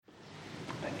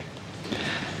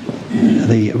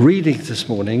The readings this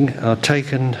morning are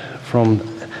taken from,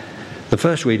 the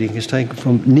first reading is taken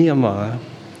from Nehemiah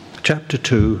chapter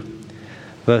 2,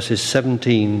 verses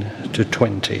 17 to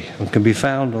 20, and can be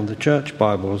found on the church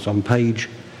Bibles on page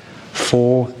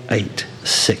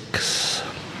 486.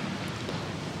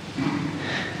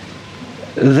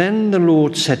 Then the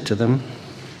Lord said to them,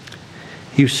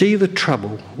 "You see the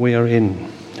trouble we are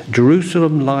in.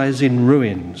 Jerusalem lies in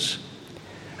ruins,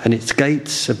 and its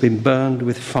gates have been burned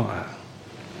with fire.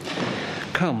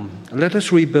 Come, let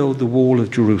us rebuild the wall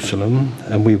of Jerusalem,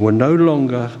 and we will no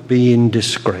longer be in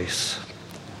disgrace."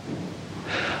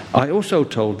 I also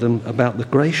told them about the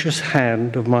gracious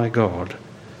hand of my God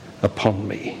upon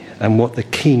me, and what the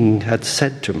king had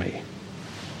said to me.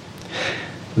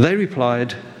 They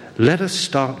replied, "Let us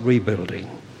start rebuilding."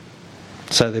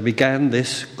 So they began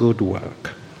this good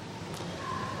work.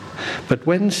 But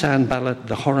when Sanballat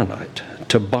the Horonite,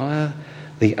 Tobiah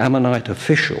the Ammonite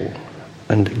official,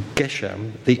 and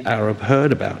Geshem the Arab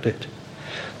heard about it,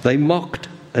 they mocked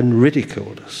and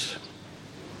ridiculed us.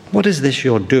 "What is this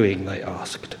you're doing?" they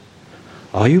asked.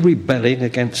 "Are you rebelling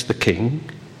against the king?"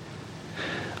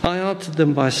 I answered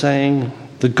them by saying,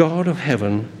 "The God of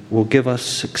heaven will give us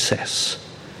success.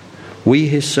 We,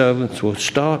 his servants, will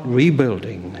start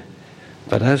rebuilding.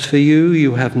 But as for you,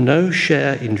 you have no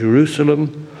share in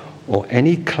Jerusalem or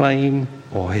any claim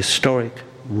or historic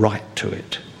right to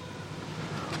it."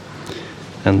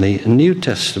 And the New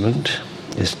Testament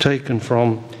is taken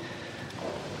from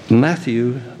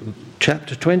Matthew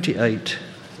chapter 28,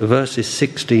 verses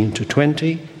 16 to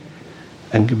 20,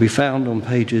 and can be found on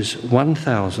pages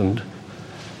 1000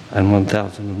 and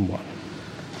 1001.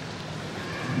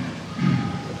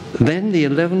 Then the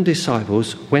 11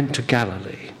 disciples went to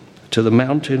Galilee, to the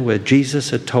mountain where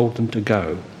Jesus had told them to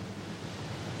go.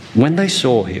 When they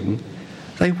saw him,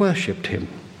 they worshipped him,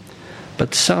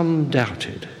 but some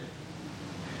doubted.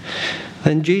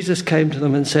 Then Jesus came to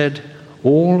them and said,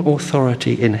 "All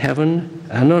authority in heaven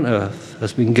and on earth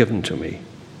has been given to me.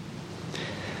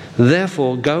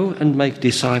 Therefore go and make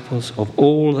disciples of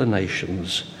all the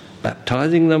nations,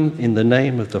 baptizing them in the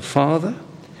name of the Father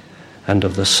and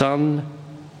of the Son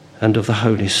and of the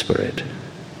Holy Spirit,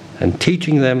 and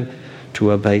teaching them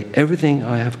to obey everything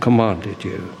I have commanded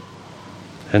you.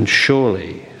 And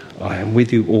surely I am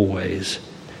with you always,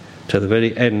 to the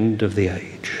very end of the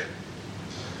age."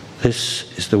 This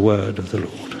is the word of the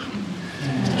Lord.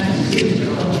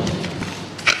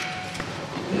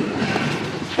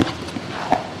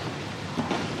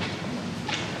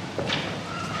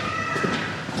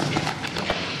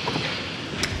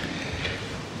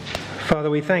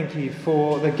 Father, we thank you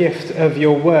for the gift of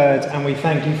your word, and we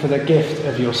thank you for the gift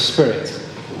of your Spirit.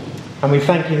 And we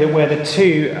thank you that where the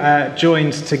two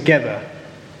joined together,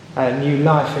 new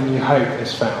life and new hope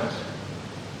is found.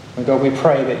 And God, we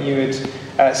pray that you would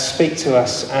speak to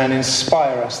us and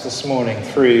inspire us this morning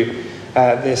through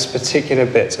this particular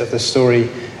bit of the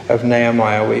story of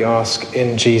Nehemiah. We ask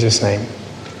in Jesus' name.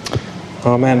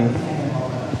 Amen.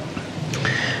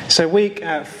 So week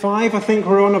 5, I think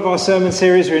we're on, of our sermon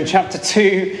series. We're in chapter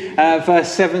 2, verse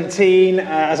 17.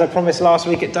 As I promised last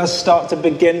week, it does start to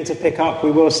begin to pick up.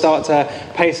 We will start to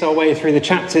pace our way through the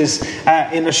chapters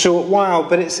in a short while.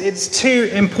 But it's too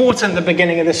important, the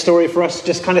beginning of this story, for us to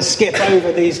just kind of skip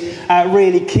over these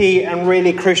really key and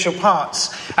really crucial parts.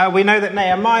 We know that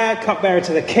Nehemiah, cupbearer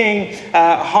to the king,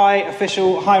 high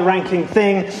official, high-ranking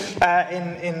thing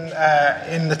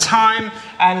in the time,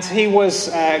 and he was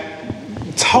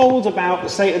told about the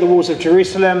state of the walls of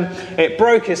Jerusalem. It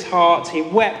broke his heart. He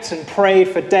wept and prayed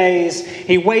for days.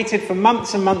 He waited for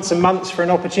months and months and months for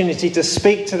an opportunity to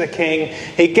speak to the king.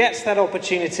 He gets that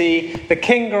opportunity. The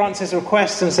king grants his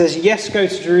request and says, "Yes, go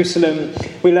to Jerusalem."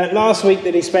 We learnt last week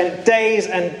that he spent days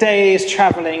and days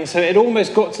travelling, so it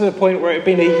almost got to the point where it had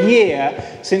been a year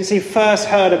since he first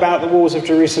heard about the walls of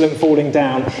Jerusalem falling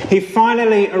down. He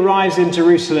finally arrives in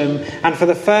Jerusalem, and for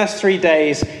the first 3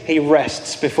 days he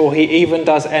rests before he even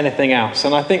does anything else.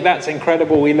 And I think that's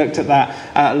incredible. We looked at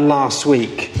that last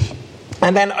week.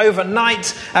 And then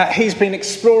overnight, he's been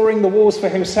exploring the walls for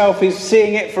himself. He's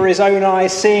seeing it for his own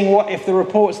eyes, seeing what if the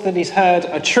reports that he's heard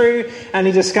are true. And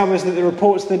he discovers that the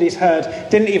reports that he's heard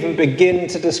didn't even begin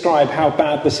to describe how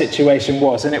bad the situation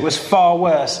was. And it was far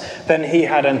worse than he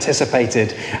had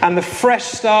anticipated. And the fresh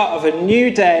start of a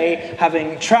new day,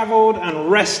 having travelled and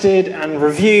rested and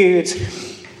reviewed,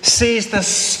 sees the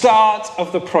start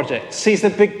of the project, sees the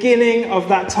beginning of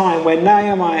that time where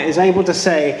Nehemiah is able to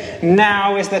say,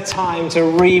 now is the time to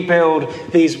rebuild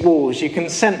these walls. You can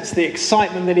sense the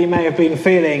excitement that he may have been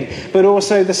feeling, but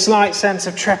also the slight sense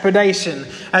of trepidation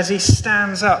as he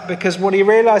stands up, because what he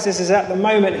realizes is at the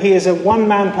moment he is a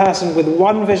one-man person with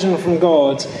one vision from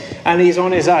God, and he's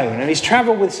on his own. And he's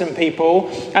travelled with some people,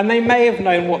 and they may have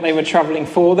known what they were travelling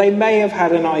for. They may have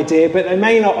had an idea, but they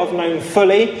may not have known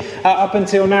fully. Up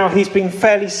until now, he's been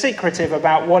fairly secretive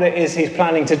about what it is he's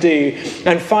planning to do.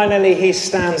 And finally, he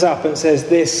stands up and says,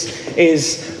 this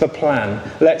is the plan.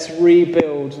 Let's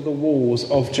rebuild the walls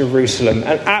of Jerusalem.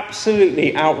 An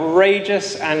absolutely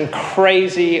outrageous and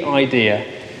crazy idea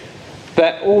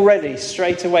that already,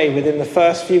 straight away, within the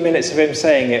first few minutes of him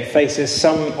saying it, faces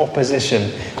some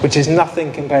opposition, which is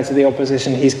nothing compared to the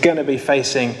opposition he's going to be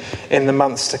facing in the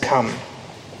months to come.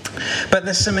 But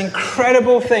there's some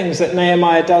incredible things that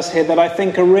Nehemiah does here that I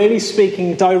think are really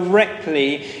speaking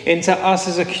directly into us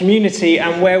as a community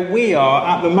and where we are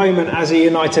at the moment as a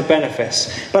United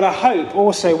Benefice. But I hope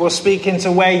also will speak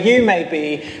into where you may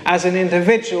be as an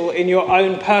individual in your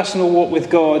own personal walk with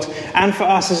God, and for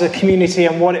us as a community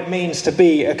and what it means to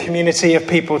be a community of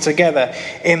people together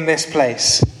in this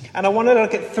place. And I want to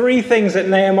look at three things that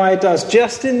Nehemiah does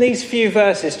just in these few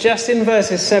verses, just in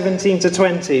verses 17 to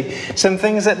 20. Some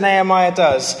things that Nehemiah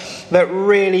does that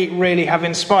really, really have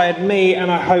inspired me, and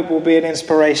I hope will be an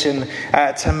inspiration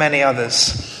to many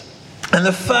others. And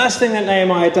the first thing that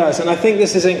Nehemiah does, and I think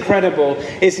this is incredible,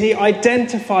 is he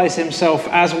identifies himself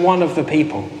as one of the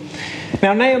people.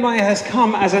 Now, Nehemiah has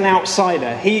come as an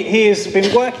outsider. He has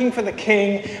been working for the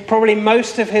king probably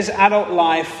most of his adult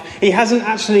life. He hasn't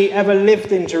actually ever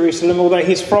lived in Jerusalem, although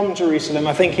he's from Jerusalem.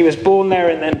 I think he was born there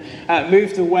and then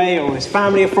moved away, or his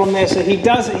family are from there. So he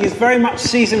very much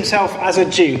sees himself as a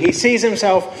Jew. He sees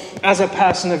himself as a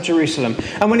person of Jerusalem.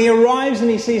 And when he arrives and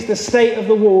he sees the state of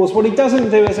the walls, what he doesn't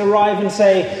do is arrive and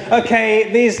say,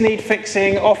 okay, these need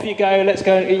fixing, off you go,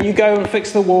 you go and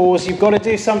fix the walls, you've got to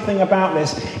do something about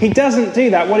this. He doesn't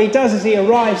do that. What he does is he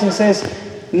arrives and says,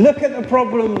 look at the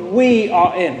problem we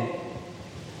are in.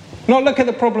 Not look at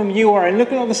the problem you are in,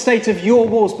 look at the state of your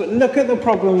walls, but look at the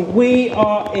problem we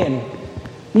are in.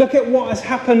 Look at what has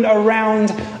happened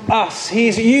around us.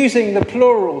 He's using the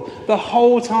plural the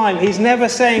whole time. He's never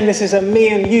saying this is a me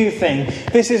and you thing.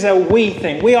 This is a we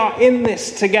thing. We are in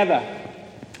this together.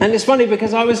 And it's funny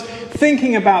because I was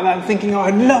thinking about that and thinking,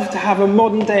 I'd love to have a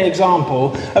modern day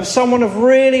example of someone of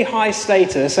really high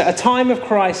status at a time of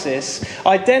crisis,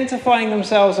 identifying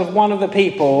themselves as one of the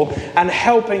people and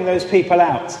helping those people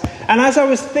out. And as I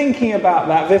was thinking about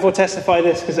that, Viv will testify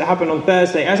this because it happened on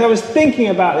Thursday. As I was thinking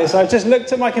about this, I just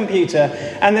looked at my computer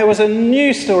and there was a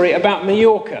news story about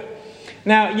Mallorca.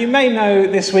 Now, you may know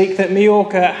this week that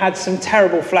Mallorca had some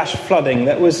terrible flash flooding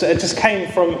that just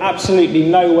came from absolutely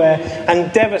nowhere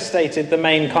and devastated the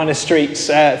main kind of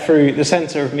streets through the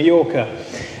centre of Mallorca.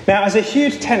 Now, as a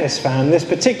huge tennis fan, this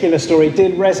particular story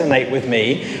did resonate with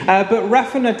me, but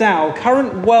Rafa Nadal,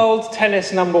 current world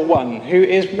tennis number one, who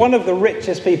is one of the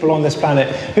richest people on this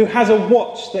planet, who has a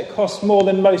watch that costs more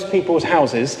than most people's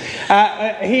houses,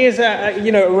 he is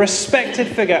a respected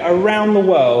figure around the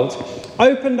world,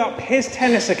 opened up his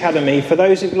tennis academy for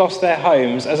those who've lost their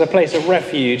homes as a place of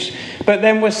refuge, but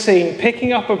then was seen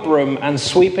picking up a broom and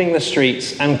sweeping the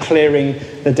streets and clearing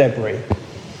the debris.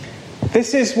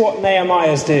 This is what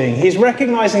Nehemiah is doing. He's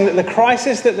recognizing that the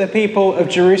crisis that the people of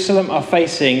Jerusalem are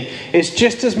facing is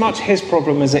just as much his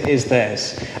problem as it is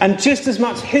theirs, and just as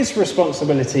much his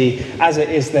responsibility as it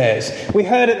is theirs. We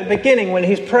heard at the beginning when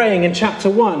he's praying in chapter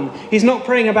 1, he's not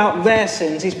praying about their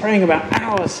sins, he's praying about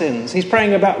our sins. He's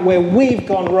praying about where we've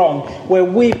gone wrong, where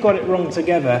we've got it wrong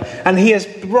together. And he has,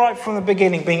 right from the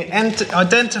beginning, been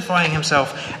identifying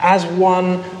himself as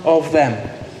one of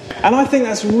them. And I think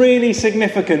that's really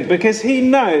significant because he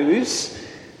knows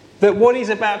that what he's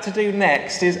about to do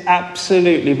next is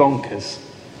absolutely bonkers.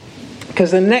 Because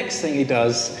the next thing he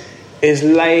does is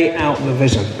lay out the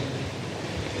vision.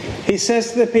 He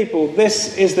says to the people,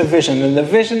 this is the vision. And the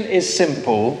vision is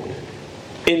simple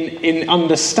in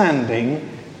understanding,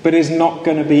 but is not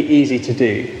going to be easy to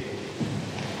do.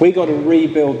 We've got to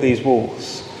rebuild these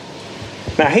walls.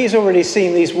 Now, he's already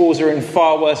seen these walls are in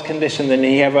far worse condition than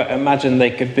he ever imagined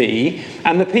they could be.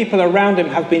 And the people around him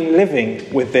have been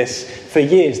living with this for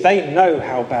years. They know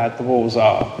how bad the walls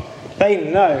are. They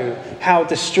know how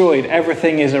destroyed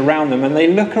everything is around them. And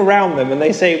they look around them and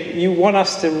they say, you want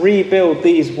us to rebuild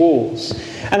these walls?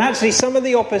 And actually, some of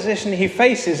the opposition he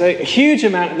faces, a huge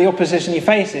amount of the opposition he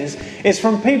faces, is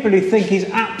from people who think he's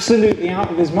absolutely out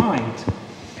of his mind.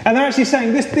 And they're actually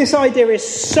saying, this idea is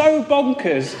so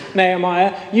bonkers,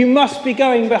 Nehemiah, you must be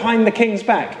going behind the king's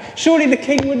back. Surely the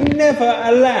king would never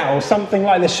allow something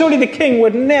like this. Surely the king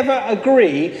would never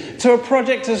agree to a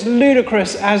project as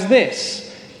ludicrous as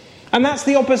this. And that's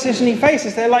the opposition he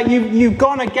faces. They're like, you've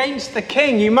gone against the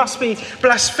king. You must be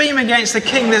blaspheming against the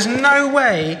king. There's no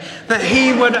way that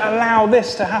he would allow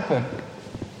this to happen.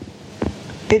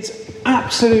 It's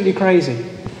absolutely crazy.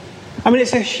 I mean,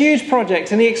 it's a huge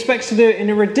project, and he expects to do it in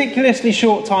a ridiculously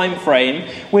short time frame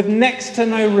with next to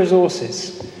no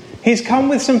resources. He's come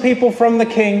with some people from the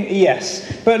king,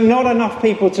 yes, but not enough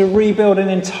people to rebuild an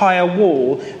entire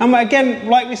wall. And again,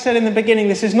 like we said in the beginning,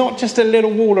 this is not just a little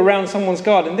wall around someone's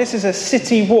garden. This is a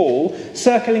city wall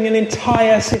circling an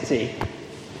entire city.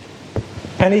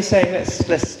 And he's saying,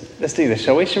 let's do this,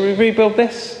 shall we? Shall we rebuild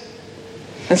this?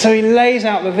 And so he lays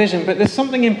out the vision, but there's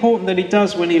something important that he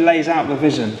does when he lays out the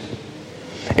vision.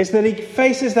 It's that he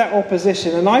faces that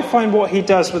opposition, and I find what he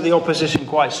does with the opposition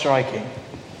quite striking.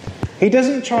 He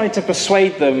doesn't try to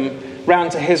persuade them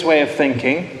round to his way of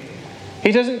thinking.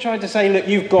 He doesn't try to say, look,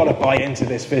 you've got to buy into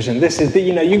this vision. This is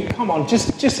you come on,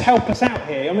 just help us out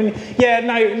here. I mean, yeah,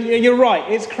 no, you're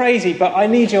right, it's crazy, but I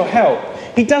need your help.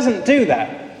 He doesn't do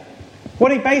that.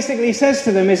 What he basically says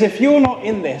to them is, if you're not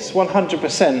in this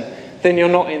 100%, then you're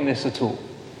not in this at all.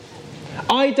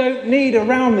 I don't need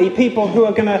around me people who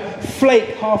are going to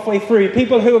flake halfway through,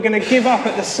 people who are going to give up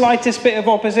at the slightest bit of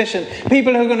opposition,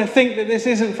 people who are going to think that this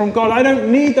isn't from God. I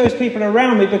don't need those people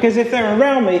around me, because if they're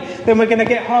around me, then we're going to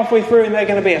get halfway through and they're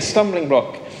going to be a stumbling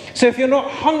block. So if you're not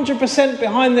 100%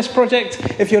 behind this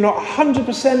project, if you're not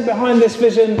 100% behind this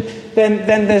vision,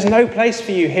 then there's no place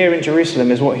for you here in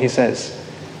Jerusalem, is what he says.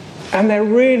 And they're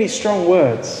really strong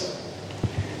words.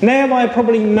 Nehemiah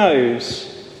probably knows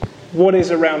what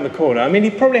is around the corner. I mean, he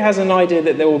probably has an idea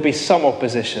that there will be some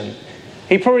opposition.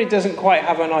 He probably doesn't quite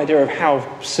have an idea of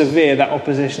how severe that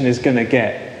opposition is going to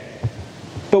get.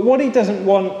 But what he doesn't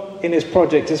want in his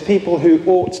project is people who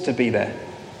ought to be there,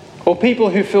 or people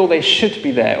who feel they should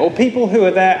be there, or people who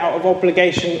are there out of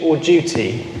obligation or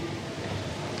duty.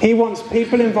 He wants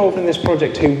people involved in this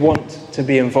project who want to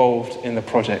be involved in the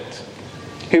project,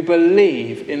 who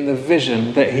believe in the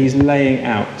vision that he's laying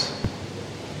out.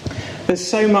 There's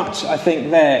so much, I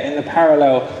think, there in the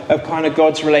parallel of kind of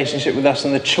God's relationship with us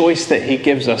and the choice that he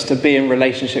gives us to be in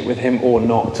relationship with him or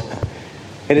not.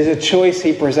 It is a choice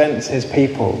he presents his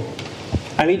people.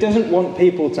 And he doesn't want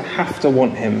people to have to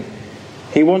want him.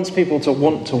 He wants people to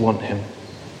want him.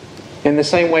 In the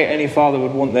same way any father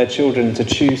would want their children to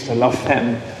choose to love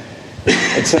them.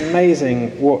 It's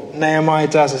amazing what Nehemiah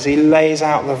does as he lays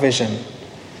out the vision.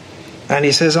 And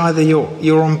he says, either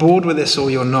you're on board with this or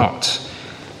you're not.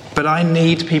 But I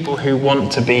need people who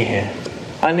want to be here.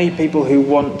 I need people who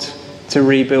want to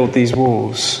rebuild these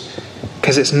walls,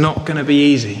 because it's not going to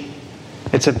be easy.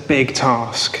 It's a big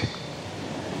task.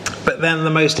 But then the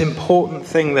most important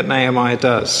thing that Nehemiah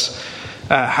does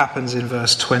happens in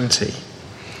verse 20.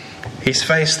 He's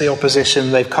faced the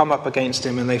opposition, they've come up against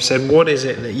him and they've said, what is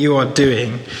it that you are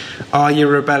doing? Are you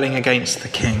rebelling against the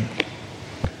king?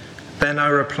 Then I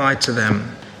replied to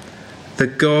them, the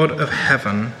God of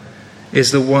heaven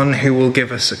is the one who will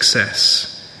give us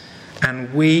success,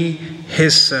 and we,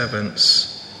 his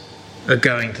servants, are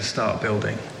going to start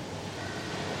building.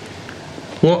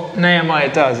 What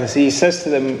Nehemiah does is he says to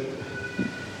them,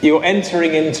 you're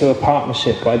entering into a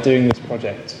partnership by doing this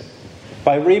project.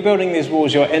 By rebuilding these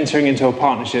walls, you're entering into a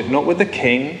partnership, not with the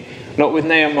king, not with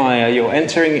Nehemiah, you're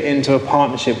entering into a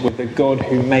partnership with the God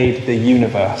who made the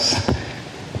universe.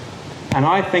 And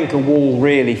I think a wall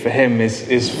really for him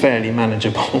is fairly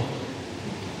manageable.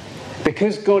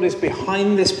 Because God is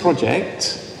behind this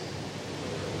project,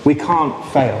 we can't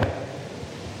fail.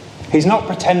 He's not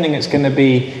pretending it's going to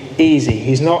be easy.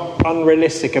 He's not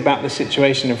unrealistic about the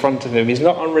situation in front of him. He's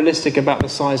not unrealistic about the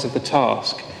size of the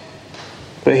task.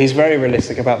 But he's very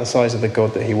realistic about the size of the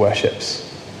God that he worships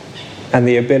and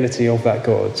the ability of that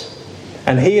God.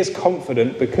 And he is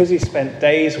confident, because he spent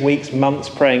days, weeks, months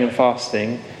praying and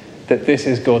fasting, that this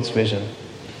is God's vision.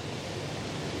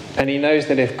 And he knows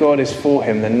that if God is for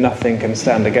him, then nothing can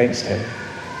stand against him.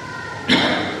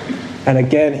 And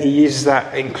again, he uses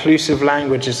that inclusive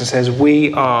language as it says,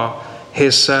 we are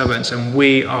his servants and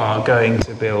we are going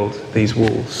to build these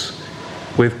walls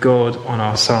with God on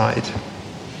our side.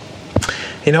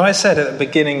 You know, I said at the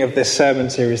beginning of this sermon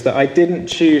series that I didn't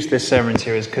choose this sermon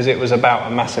series because it was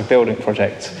about a massive building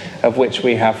project, of which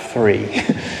we have 3.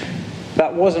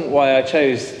 That wasn't why I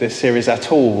chose this series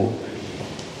at all.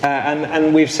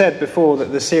 And we've said before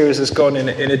that the series has gone in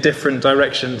a different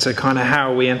direction to kind of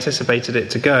how we anticipated it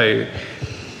to go.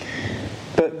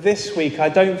 But this week, I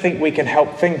don't think we can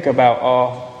help think about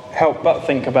our help but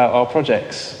think about our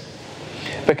projects.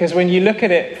 Because when you look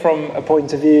at it from a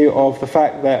point of view of the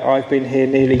fact that I've been here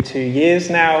nearly 2 years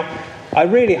now, I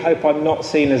really hope I'm not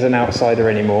seen as an outsider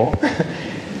anymore.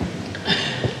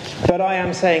 But I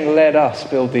am saying, let us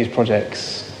build these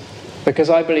projects. Because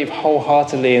I believe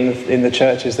wholeheartedly in the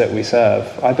churches that we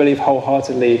serve. I believe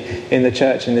wholeheartedly in the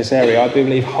church in this area. I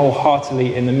believe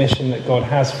wholeheartedly in the mission that God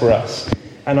has for us.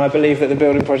 And I believe that the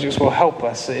building projects will help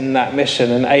us in that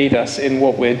mission and aid us in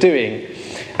what we're doing.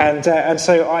 And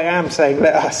so I am saying,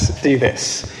 let us do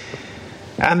this.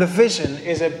 And the vision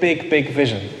is a big, big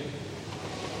vision.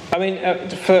 I mean,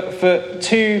 for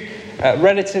two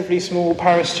relatively small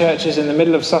parish churches in the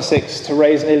middle of Sussex to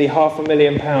raise nearly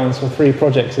 £500,000 for 3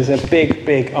 projects is a big,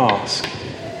 big ask.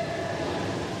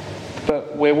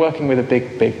 But we're working with a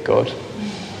big, big God.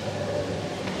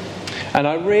 And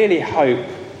I really hope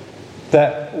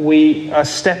that we are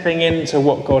stepping into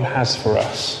what God has for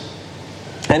us.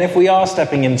 And if we are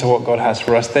stepping into what God has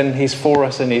for us, then he's for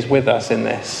us and he's with us in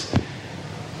this.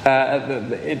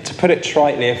 To put it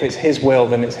tritely, if it's his will,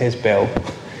 then it's his bill.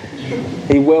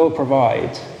 He will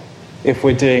provide if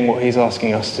we're doing what he's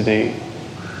asking us to do.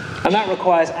 And that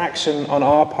requires action on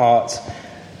our part.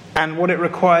 And what it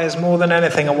requires more than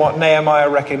anything, and what Nehemiah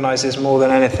recognises more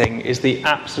than anything, is the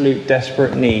absolute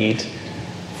desperate need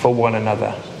for one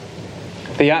another.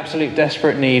 The absolute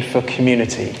desperate need for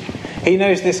community. He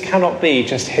knows this cannot be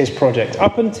just his project.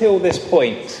 Up until this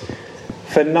point,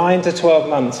 for 9 to 12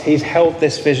 months, he's held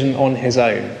this vision on his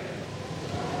own.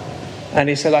 And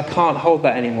he said, I can't hold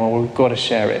that anymore, we've got to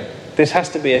share it. This has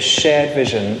to be a shared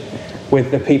vision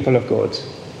with the people of God.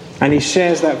 And he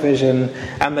shares that vision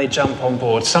and they jump on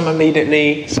board. Some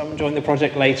immediately, some join the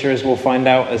project later, as we'll find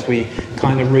out as we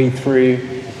kind of read through.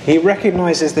 He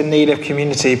recognises the need of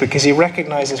community because he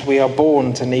recognises we are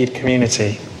born to need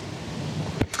community.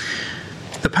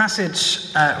 The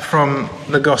passage from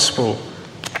the Gospel,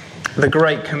 the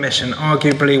Great Commission,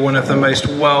 arguably one of the most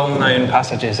well-known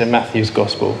passages in Matthew's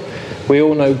Gospel. We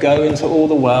all know, go into all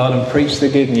the world and preach the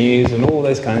good news and all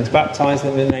those kinds, baptise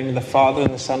them in the name of the Father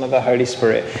and the Son and the Holy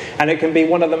Spirit. And it can be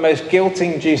one of the most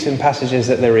guilt-inducing passages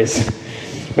that there is.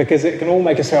 Because it can all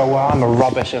make us go, well, I'm a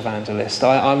rubbish evangelist.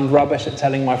 I'm rubbish at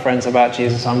telling my friends about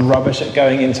Jesus. I'm rubbish at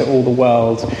going into all the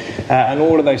world and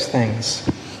all of those things.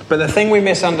 But the thing we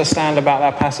misunderstand about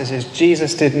that passage is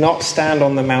Jesus did not stand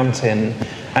on the mountain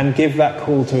and give that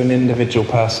call to an individual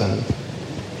person.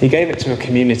 He gave it to a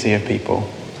community of people.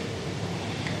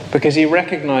 Because he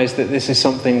recognised that this is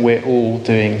something we're all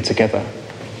doing together.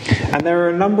 And there are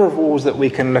a number of walls that we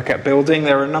can look at building.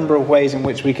 There are a number of ways in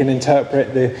which we can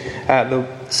interpret the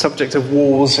subject of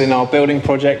walls in our building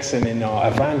projects and in our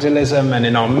evangelism and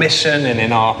in our mission and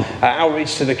in our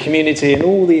outreach to the community and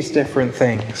all these different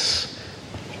things.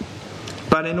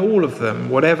 But in all of them,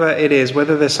 whatever it is,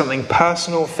 whether there's something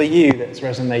personal for you that's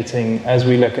resonating as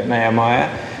we look at Nehemiah,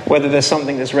 whether there's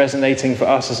something that's resonating for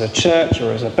us as a church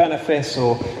or as a benefice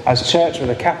or as church with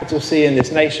a capital C in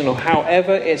this nation, or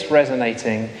however it's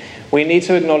resonating, we need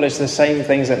to acknowledge the same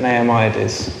things that Nehemiah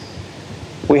does.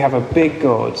 We have a big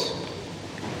God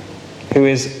who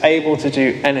is able to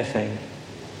do anything,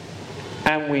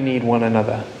 and we need one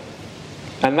another.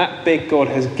 And that big God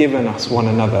has given us one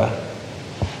another.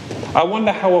 I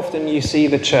wonder how often you see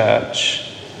the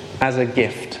church as a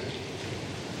gift.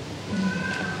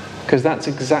 Because that's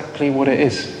exactly what it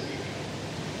is.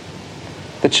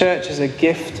 The church is a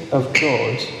gift of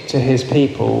God to his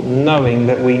people, knowing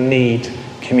that we need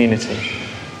community.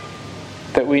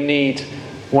 That we need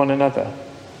one another.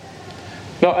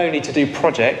 Not only to do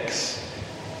projects,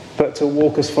 but to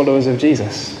walk as followers of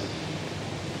Jesus.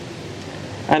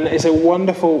 And it's a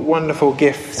wonderful, wonderful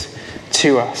gift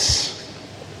to us.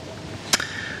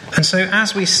 And so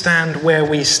as we stand where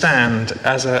we stand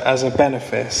as a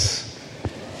benefice,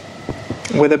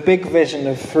 with a big vision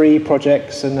of 3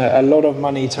 projects and a lot of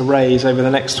money to raise over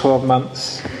the next 12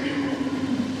 months,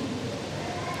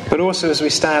 but also as we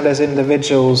stand as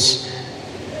individuals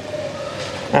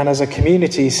and as a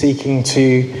community seeking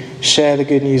to share the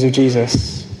good news of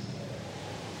Jesus,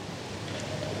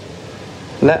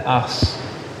 let us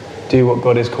do what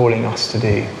God is calling us to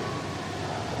do,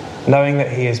 knowing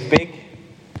that he is big,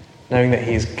 knowing that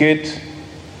he's good,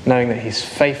 knowing that he's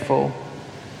faithful,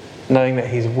 knowing that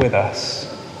he's with us.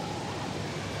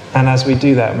 And as we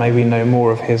do that, may we know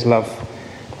more of his love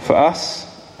for us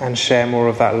and share more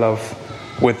of that love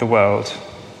with the world.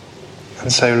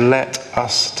 And so let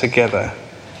us together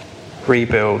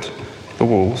rebuild the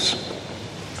walls.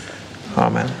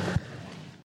 Amen.